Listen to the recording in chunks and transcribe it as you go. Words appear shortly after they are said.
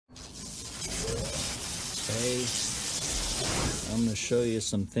Today I'm going to show you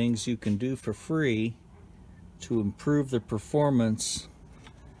some things you can do for free to improve the performance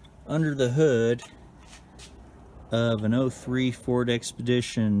under the hood of an 03 Ford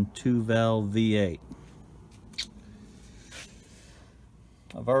Expedition 2-valve V8.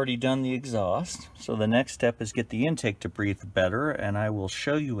 I've already done the exhaust, so the next step is get the intake to breathe better, and I will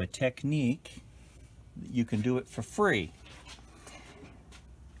show you a technique that you can do it for free.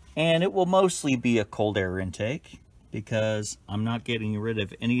 And it will mostly be a cold air intake, because I'm not getting rid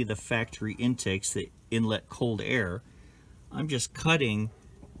of any of the factory intakes that inlet cold air. I'm just cutting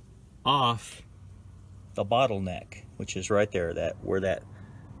off the bottleneck, which is right there, where that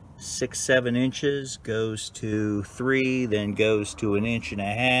 6-7 inches goes to 3, then goes to 1.5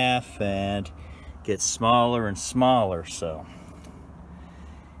 inches, and gets smaller and smaller. So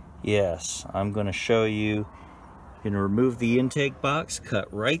yes, I'm going to show you. You're going to remove the intake box,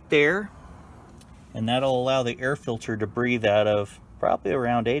 cut right there, and that'll allow the air filter to breathe out of probably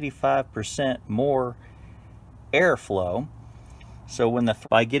around 85% more airflow. So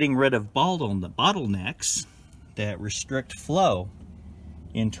by getting rid of bottlenecks that restrict flow,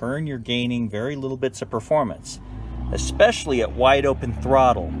 in turn you're gaining very little bits of performance, especially at wide open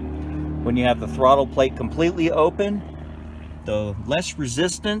throttle. When you have the throttle plate completely open, the less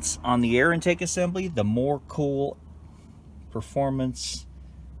resistance on the air intake assembly, the more cool performance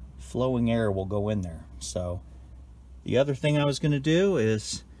flowing air will go in there. So the other thing I was going to do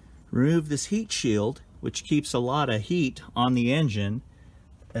is remove this heat shield, which keeps a lot of heat on the engine,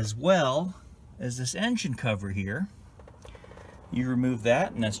 as well as this engine cover here. You remove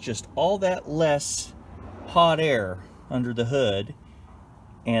that, and that's just all that less hot air under the hood,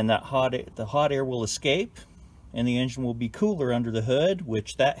 and the hot air will escape, and the engine will be cooler under the hood,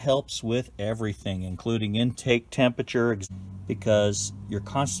 which that helps with everything, including intake temperature, because you're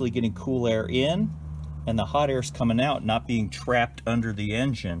constantly getting cool air in, and the hot air's coming out, not being trapped under the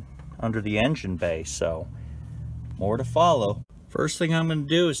engine bay. So more to follow. First thing I'm going to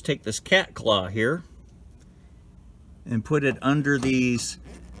do is take this cat claw here and put it under these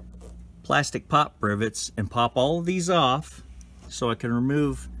plastic pop rivets and pop all of these off, so I can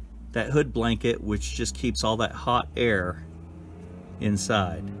remove that hood blanket, which just keeps all that hot air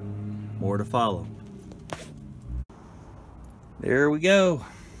inside. More to follow. There we go.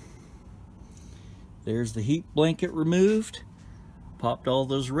 There's the heat blanket removed. Popped all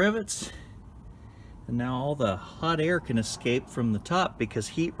those rivets, and now all the hot air can escape from the top. Because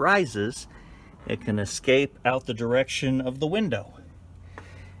heat rises, it can escape out the direction of the window,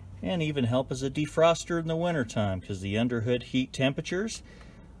 and even help as a defroster in the wintertime, because the underhood heat temperatures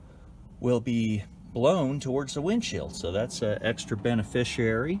will be blown towards the windshield. So that's an extra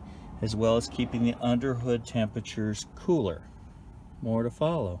beneficiary, as well as keeping the underhood temperatures cooler. More to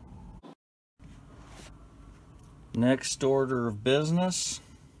follow. Next order of business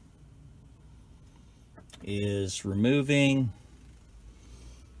is removing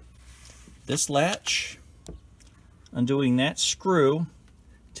this latch, undoing that screw,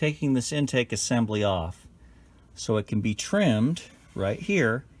 taking this intake assembly off so it can be trimmed right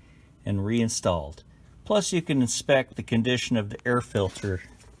here and reinstalled. Plus you can inspect the condition of the air filter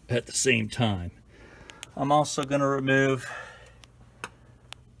at the same time. I'm also going to remove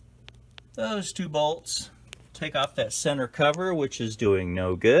those 2 bolts, take off that center cover, which is doing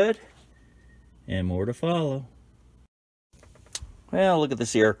no good, and more to follow. Well, look at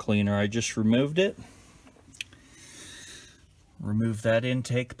this air cleaner. I just removed it. Remove that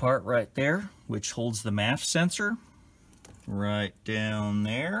intake part right there, which holds the MAF sensor right down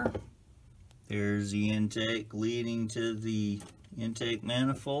there. There's the intake leading to the intake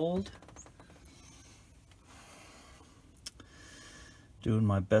manifold. Doing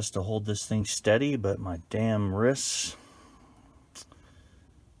my best to hold this thing steady, but my damn wrists,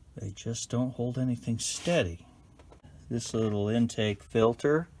 they just don't hold anything steady. This little intake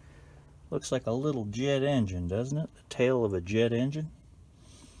filter looks like a little jet engine, doesn't it? The tail of a jet engine.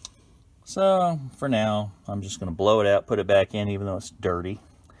 So for now, I'm just going to blow it out, put it back in, even though it's dirty.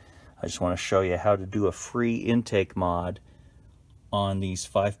 I just want to show you how to do a free intake mod on these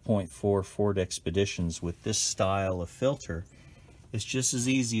 5.4 Ford Expeditions with this style of filter. It's just as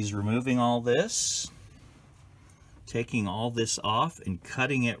easy as removing all this, taking all this off and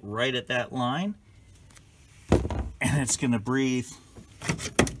cutting it right at that line, and it's going to breathe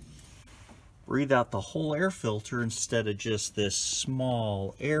out the whole air filter instead of just this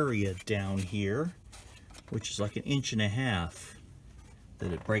small area down here, which is like 1.5 inches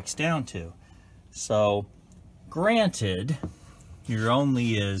that it breaks down to. So granted, you're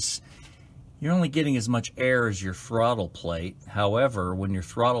only getting as much air as your throttle plate. However, when your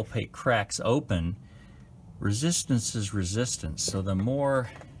throttle plate cracks open, resistance is resistance. So the more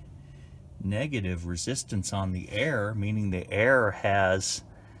negative resistance on the air, meaning the air has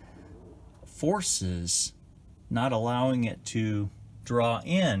forces not allowing it to draw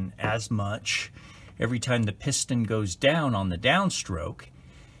in as much every time the piston goes down on the downstroke,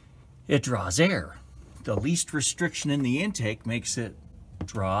 it draws air. The least restriction in the intake makes it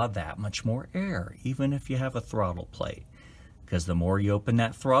draw that much more air, even if you have a throttle plate. Because the more you open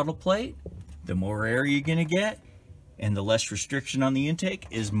that throttle plate, the more air you're going to get, and the less restriction on the intake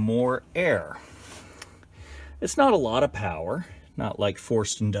is more air. It's not a lot of power, not like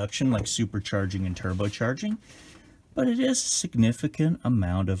forced induction, like supercharging and turbocharging, but it is a significant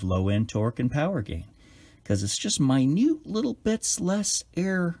amount of low-end torque and power gain, because it's just minute little bits less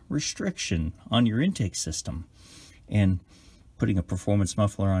air restriction on your intake system. And putting a performance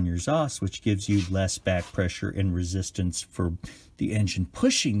muffler on your exhaust, which gives you less back pressure and resistance for the engine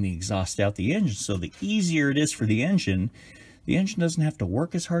pushing the exhaust out the engine. So the easier it is for the engine doesn't have to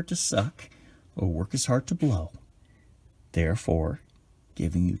work as hard to suck or work as hard to blow. Therefore,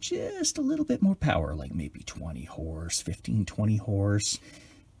 giving you just a little bit more power, like maybe 20 horse, 15, 20 horse,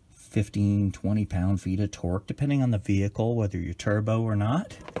 15, 20 pound-feet of torque, depending on the vehicle, whether you're turbo or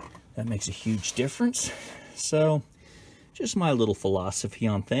not. That makes a huge difference. So, just my little philosophy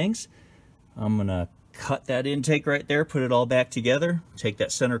on things. I'm gonna cut that intake right there, put it all back together, take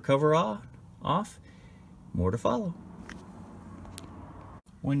that center cover off. More to follow.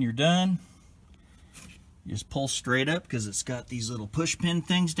 When you're done, you just pull straight up because it's got these little push pin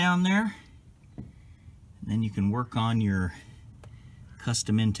things down there. And then you can work on your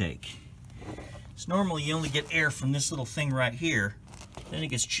custom intake. So normally you only get air from this little thing right here. Then it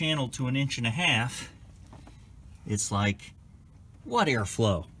gets channeled to 1.5 inches. It's like, what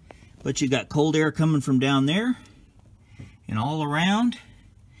airflow? But you got cold air coming from down there and all around.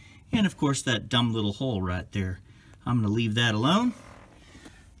 And of course that dumb little hole right there. I'm going to leave that alone.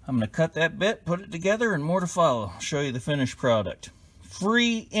 I'm going to cut that bit, put it together, and more to follow. I'll show you the finished product.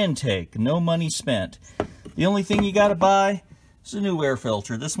 Free intake, no money spent. The only thing you got to buy is a new air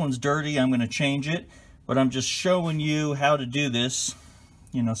filter. This one's dirty, I'm going to change it, but I'm just showing you how to do this,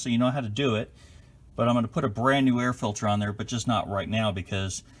 you know, so you know how to do it. But I'm going to put a brand new air filter on there, but just not right now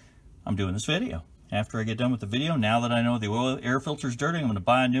because I'm doing this video. After I get done with the video, now that I know the oil air filter is dirty, I'm going to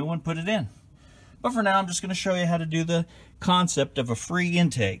buy a new one, put it in. But for now, I'm just going to show you how to do the concept of a free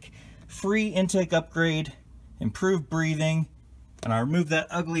intake. Free intake upgrade, improved breathing, and I removed that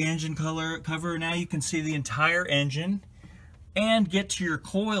ugly engine cover. Now you can see the entire engine and get to your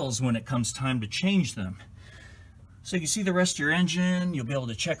coils when it comes time to change them. So you can see the rest of your engine. You'll be able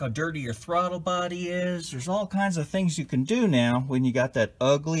to check how dirty your throttle body is. There's all kinds of things you can do now when you got that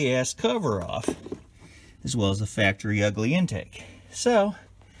ugly ass cover off, as well as the factory ugly intake. So,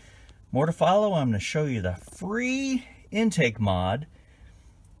 more to follow. I'm going to show you the free intake mod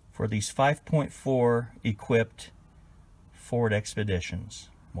for these 5.4 equipped Ford Expeditions.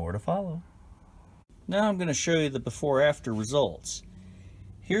 More to follow. Now I'm going to show you the before-after results.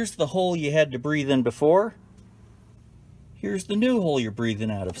 Here's the hole you had to breathe in before. Here's the new hole you're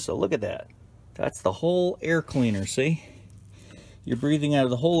breathing out of. So look at that. That's the whole air cleaner, see? You're breathing out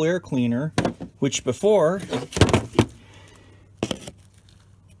of the whole air cleaner, which before,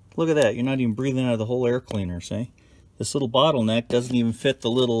 look at that, you're not even breathing out of the whole air cleaner, see? This little bottleneck doesn't even fit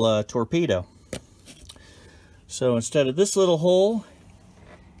the little torpedo. So instead of this little hole,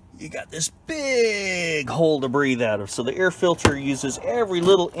 you got this big hole to breathe out of. So the air filter uses every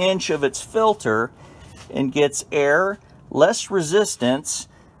little inch of its filter and gets air, less resistance.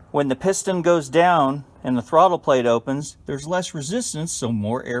 When the piston goes down and the throttle plate opens, there's less resistance, so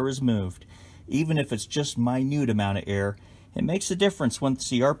more air is moved. Even if it's just minute amount of air, it makes a difference once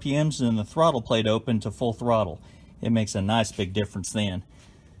the RPMs and the throttle plate open to full throttle. It makes a nice big difference then.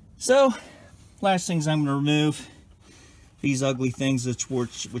 So, last things I'm going to remove, these ugly things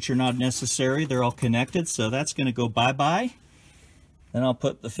which are not necessary. They're all connected, so that's going to go bye-bye. Then I'll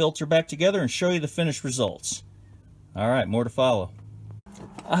put the filter back together and show you the finished results. All right, more to follow.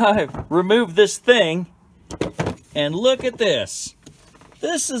 I've removed this thing, and look at this.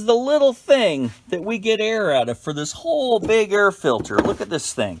 This is the little thing that we get air out of for this whole big air filter. Look at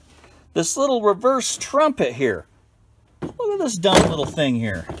this thing. This little reverse trumpet here. Look at this dumb little thing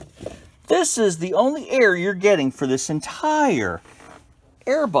here. This is the only air you're getting for this entire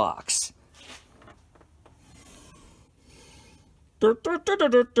air box.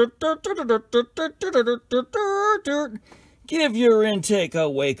 Give your intake a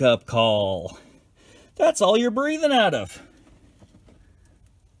wake-up call. That's all you're breathing out of.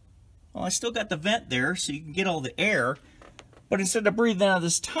 Well, I still got the vent there so you can get all the air, but instead of breathing out of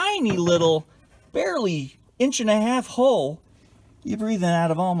this tiny little, barely 1.5-inch hole, you're breathing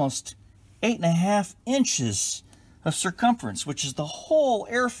out of almost 8.5 inches of circumference, which is the whole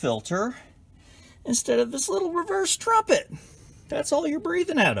air filter, instead of this little reverse trumpet. That's all you're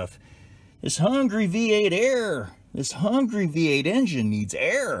breathing out of. This hungry V8 air, this hungry V8 engine needs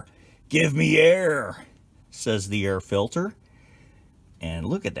air. Give me air, says the air filter. And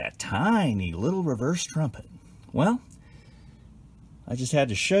look at that tiny little reverse trumpet. Well, I just had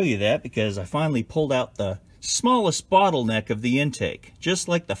to show you that because I finally pulled out the smallest bottleneck of the intake. Just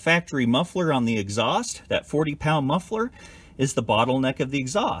like the factory muffler on the exhaust, that 40-pound muffler is the bottleneck of the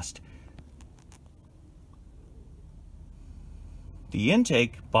exhaust. The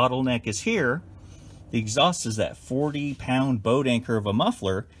intake bottleneck is here. The exhaust is that 40-pound boat anchor of a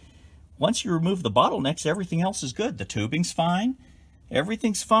muffler. Once you remove the bottlenecks, everything else is good. The tubing's fine.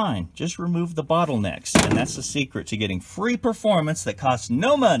 Everything's fine. Just remove the bottlenecks. And that's the secret to getting free performance that costs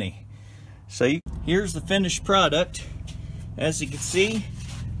no money. So here's the finished product. As you can see,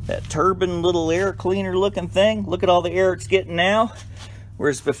 that turbine little air cleaner looking thing. Look at all the air it's getting now.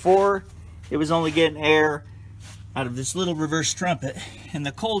 Whereas before, it was only getting air out of this little reverse trumpet. And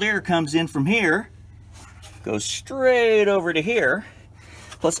the cold air comes in from here, goes straight over to here.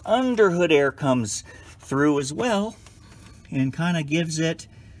 Plus underhood air comes through as well and kind of gives it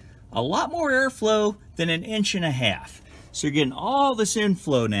a lot more airflow than 1.5 inches. So you're getting all this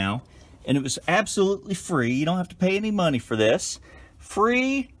inflow now, and it was absolutely free. You don't have to pay any money for this.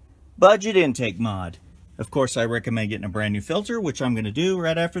 Free budget intake mod. Of course, I recommend getting a brand new filter, which I'm going to do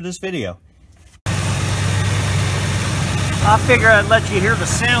right after this video. I figure I'd let you hear the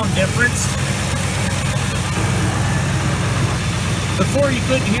sound difference. Before you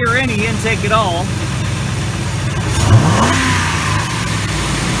couldn't hear any intake at all.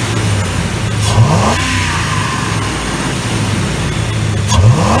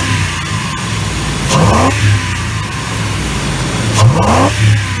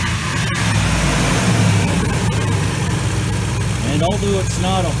 And although it's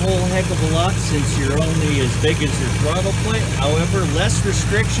not a whole heck of a lot since you're only as big as your throttle plate, however, less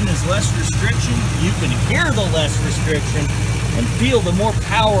restriction is less restriction. You can hear the less restriction and feel the more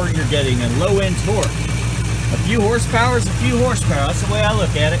power you're getting in low-end torque. A few horsepower is a few horsepower. That's the way I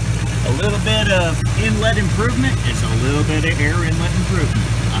look at it. A little bit of inlet improvement is a little bit of air inlet improvement.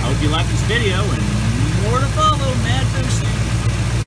 I hope you like this video, and more to follow. Mad Boosting.